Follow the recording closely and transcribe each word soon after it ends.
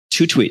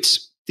two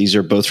tweets. These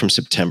are both from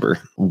September.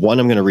 One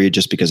I'm going to read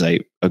just because I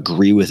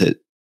agree with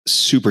it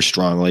super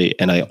strongly.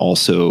 And I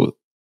also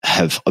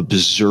have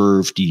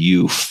observed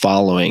you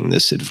following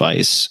this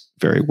advice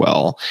very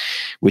well,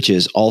 which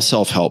is all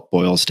self-help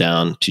boils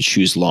down to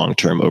choose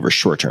long-term over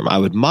short-term. I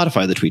would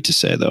modify the tweet to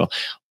say, though,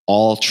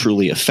 all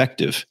truly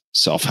effective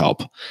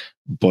self-help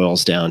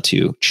boils down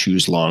to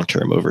choose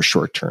long-term over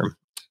short-term.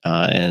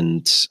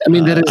 And I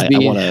mean,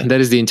 that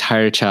is the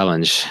entire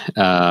challenge,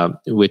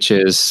 which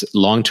is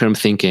long-term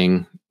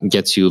thinking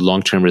gets you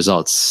long-term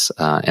results.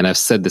 And I've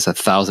said this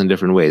 1,000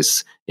 different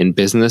ways. In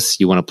business,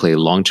 you want to play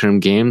long-term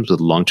games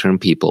with long-term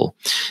people.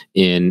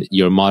 In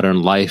your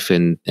modern life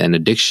and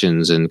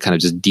addictions and kind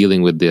of just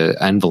dealing with the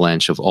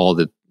avalanche of all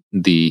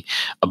the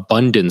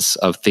abundance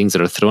of things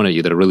that are thrown at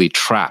you that are really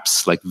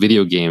traps, like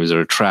video games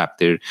are a trap.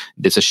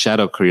 There's a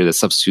shadow career that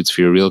substitutes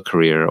for your real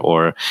career,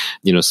 or,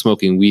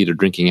 smoking weed or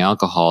drinking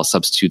alcohol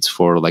substitutes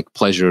for like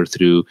pleasure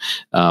through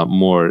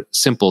more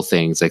simple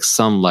things like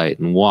sunlight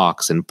and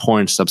walks, and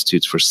porn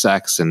substitutes for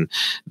sex. And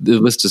the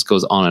list just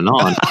goes on and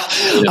on.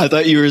 I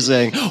thought you were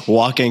saying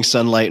walking,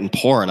 sunlight, and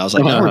porn. I was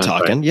like, we're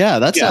talking. Right. Yeah,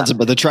 that sounds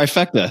about the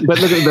trifecta.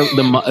 But look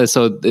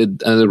at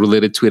the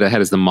related tweet I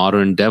had is the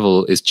modern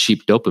devil is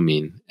cheap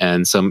dopamine.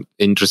 And some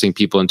interesting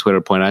people on Twitter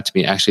point out to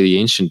me, actually, the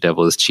ancient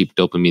devil is cheap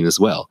dopamine as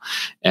well.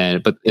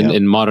 But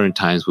in modern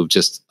times, we've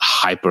just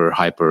hyper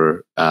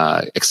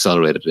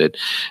accelerated it.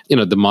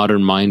 The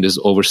modern mind is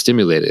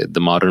overstimulated. The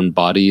modern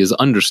body is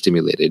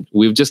understimulated.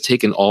 We've just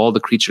taken all the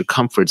creature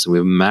comforts and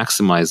we've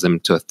maximized them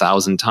to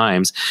 1,000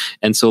 times.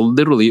 And so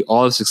literally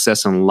all the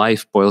success in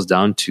life boils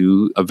down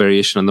to a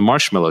variation on the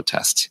marshmallow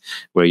test,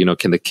 where,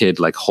 can the kid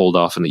like hold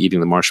off on eating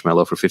the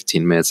marshmallow for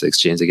 15 minutes in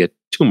exchange to get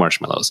 2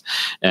 marshmallows?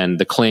 And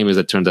the claim is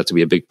that it turns out to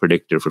be a big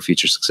predictor for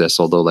future success,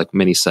 although like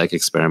many psych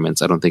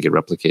experiments, I don't think it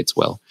replicates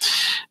well.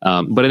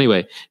 But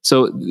anyway,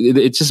 so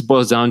it just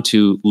boils down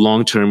to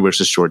long-term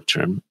versus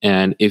short-term.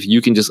 And if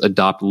you can just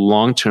adopt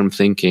long-term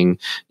thinking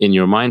in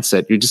your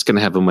mindset, you're just going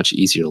to have a much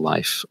easier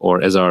life.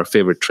 Or as our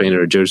favorite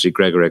trainer, Jerzy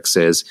Gregorek,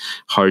 says,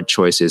 hard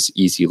choices,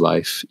 easy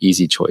life,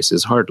 easy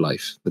choices, hard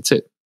life. That's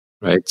it.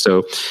 Right.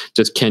 So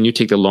just, can you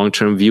take the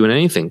long-term view in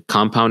anything?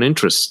 Compound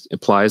interest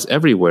applies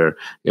everywhere.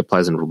 It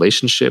applies in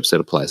relationships. It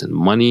applies in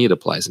money. It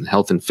applies in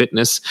health and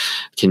fitness.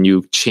 Can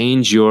you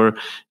change your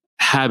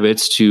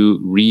habits to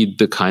read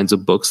the kinds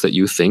of books that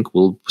you think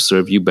will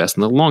serve you best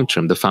in the long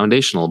term, the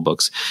foundational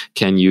books?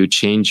 Can you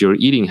change your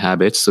eating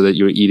habits so that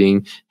you're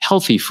eating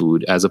healthy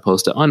food as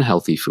opposed to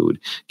unhealthy food?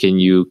 Can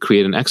you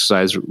create an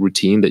exercise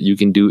routine that you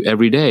can do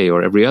every day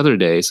or every other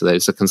day so that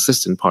it's a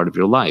consistent part of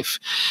your life?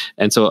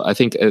 And so I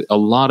think a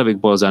lot of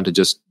it boils down to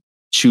just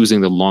choosing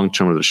the long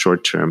term or the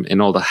short term.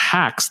 And all the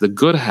hacks, the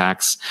good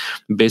hacks,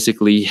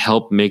 basically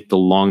help make the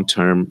long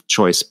term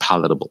choice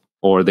palatable,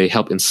 or they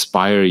help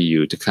inspire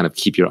you to kind of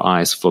keep your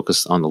eyes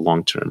focused on the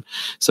long term.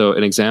 So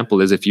an example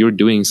is, if you're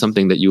doing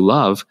something that you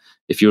love,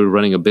 if you're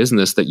running a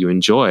business that you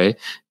enjoy,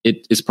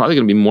 it is probably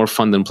going to be more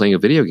fun than playing a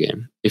video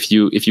game. If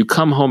you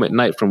come home at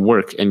night from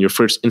work and your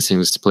first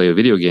instinct is to play a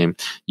video game,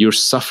 you're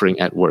suffering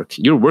at work.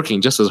 You're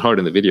working just as hard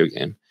in the video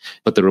game,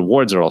 but the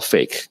rewards are all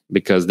fake,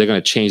 because they're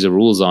going to change the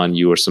rules on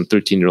you, or some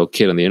 13-year-old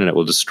kid on the internet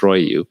will destroy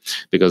you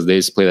because they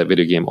just play that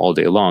video game all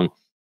day long.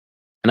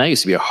 And I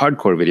used to be a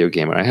hardcore video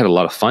gamer. I had a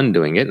lot of fun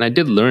doing it, and I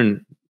did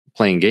learn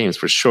playing games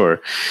for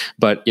sure.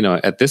 But,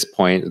 at this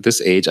point, at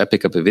this age, I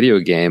pick up a video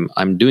game,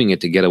 I'm doing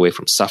it to get away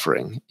from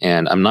suffering,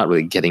 and I'm not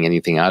really getting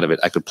anything out of it.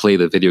 I could play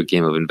the video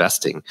game of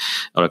investing,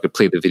 or I could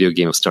play the video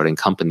game of starting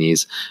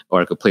companies,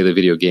 or I could play the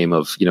video game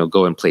of,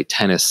 go and play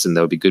tennis, and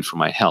that would be good for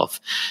my health.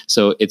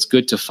 So it's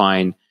good to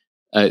find,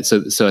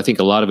 so I think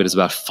a lot of it is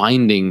about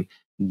finding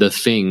the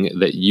thing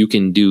that you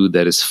can do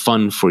that is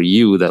fun for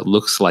you, that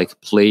looks like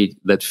play,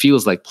 that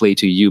feels like play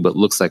to you, but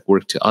looks like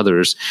work to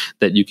others,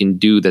 that you can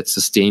do that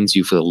sustains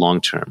you for the long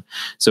term.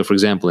 So for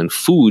example, in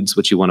foods,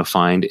 what you want to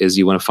find is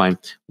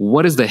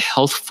what is the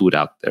health food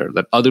out there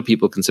that other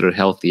people consider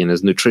healthy and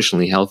is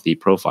nutritionally healthy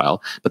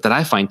profile, but that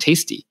I find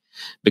tasty.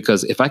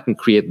 Because if I can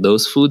create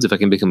those foods, if I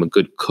can become a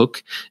good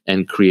cook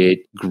and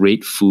create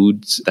great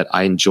foods that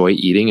I enjoy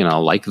eating and I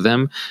like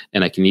them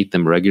and I can eat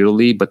them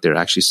regularly, but they're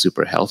actually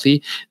super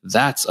healthy,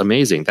 that's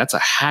amazing. That's a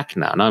hack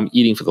now. Now I'm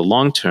eating for the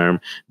long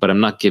term, but I'm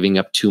not giving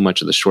up too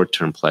much of the short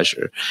term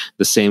pleasure.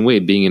 The same way,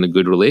 being in a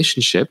good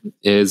relationship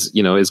is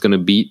going to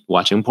beat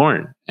watching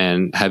porn.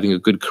 And having a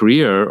good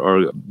career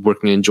or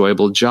working an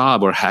enjoyable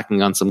job or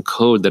hacking on some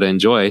code that I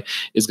enjoy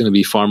is going to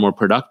be far more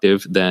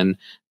productive than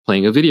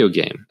playing a video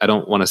game. I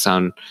don't want to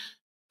sound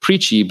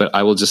preachy, but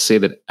I will just say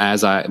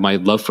that my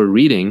love for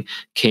reading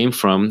came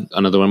from,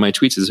 another one of my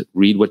tweets is,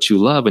 read what you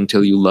love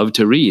until you love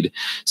to read.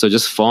 So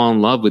just fall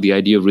in love with the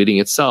idea of reading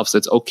itself. So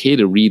it's okay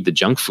to read the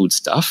junk food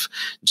stuff.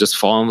 Just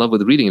fall in love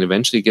with reading and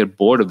eventually get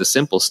bored of the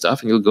simple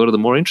stuff and you'll go to the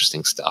more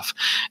interesting stuff.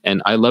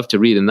 And I love to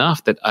read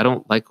enough that I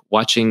don't like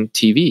watching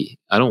TV.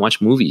 I don't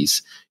watch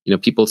movies.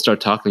 People start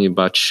talking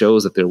about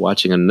shows that they're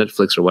watching on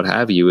Netflix or what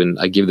have you, and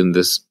I give them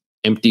this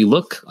empty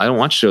look. I don't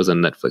watch shows on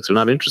Netflix. They're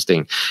not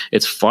interesting.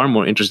 It's far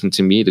more interesting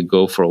to me to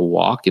go for a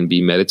walk and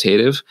be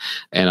meditative,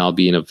 and I'll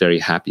be in a very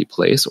happy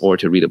place, or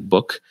to read a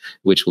book,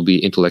 which will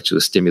be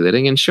intellectually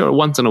stimulating. And sure,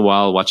 once in a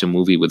while, watch a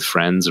movie with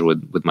friends or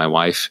with my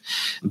wife,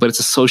 but it's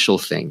a social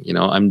thing.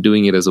 I'm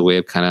doing it as a way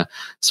of kind of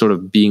sort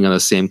of being on the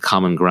same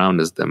common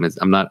ground as them.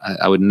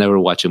 I would never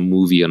watch a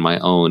movie on my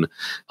own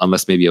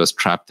unless maybe I was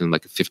trapped in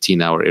like a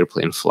 15-hour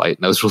airplane flight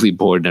and I was really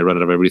bored and I run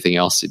out of everything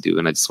else to do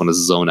and I just want to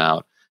zone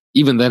out.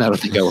 Even then, I don't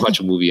think I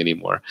watch a movie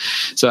anymore.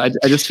 So I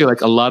just feel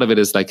like a lot of it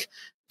is like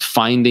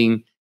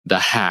finding the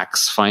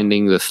hacks,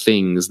 finding the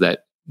things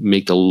that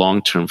make the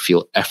long term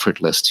feel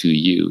effortless to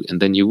you, and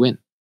then you win.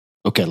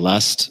 Okay,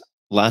 last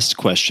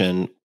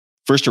question.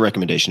 First, a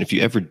recommendation. If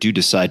you ever do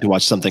decide to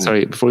watch something.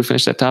 Sorry, before we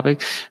finish that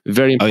topic,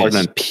 very important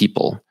on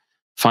people.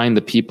 Find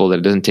the people that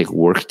it doesn't take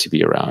work to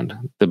be around.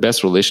 The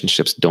best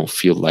relationships don't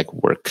feel like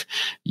work.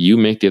 You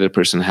make the other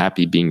person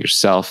happy being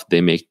yourself. They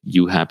make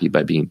you happy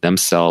by being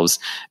themselves.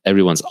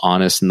 Everyone's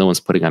honest. No one's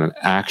putting on an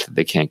act that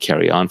they can't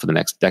carry on for the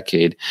next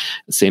decade.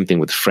 Same thing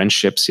with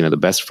friendships. The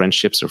best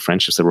friendships are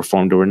friendships that were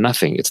formed over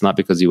nothing. It's not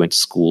because you went to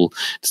school.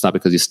 It's not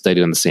because you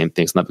studied on the same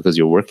thing. It's not because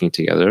you're working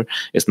together.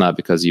 It's not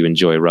because you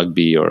enjoy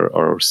rugby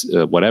or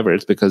whatever.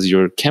 It's because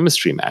your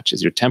chemistry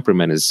matches. Your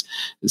temperament is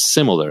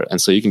similar.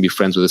 And so you can be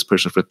friends with this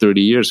person for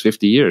 30 years,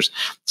 50 years.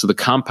 So the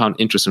compound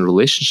interest in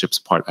relationships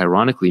part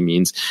ironically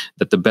means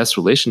that the best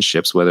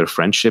relationships, whether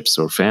friendships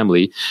or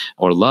family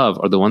or love,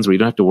 are the ones where you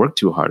don't have to work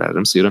too hard at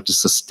them. So you don't have to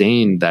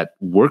sustain that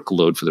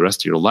workload for the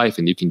rest of your life,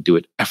 and you can do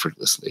it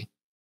effortlessly.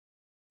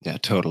 Yeah,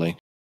 totally.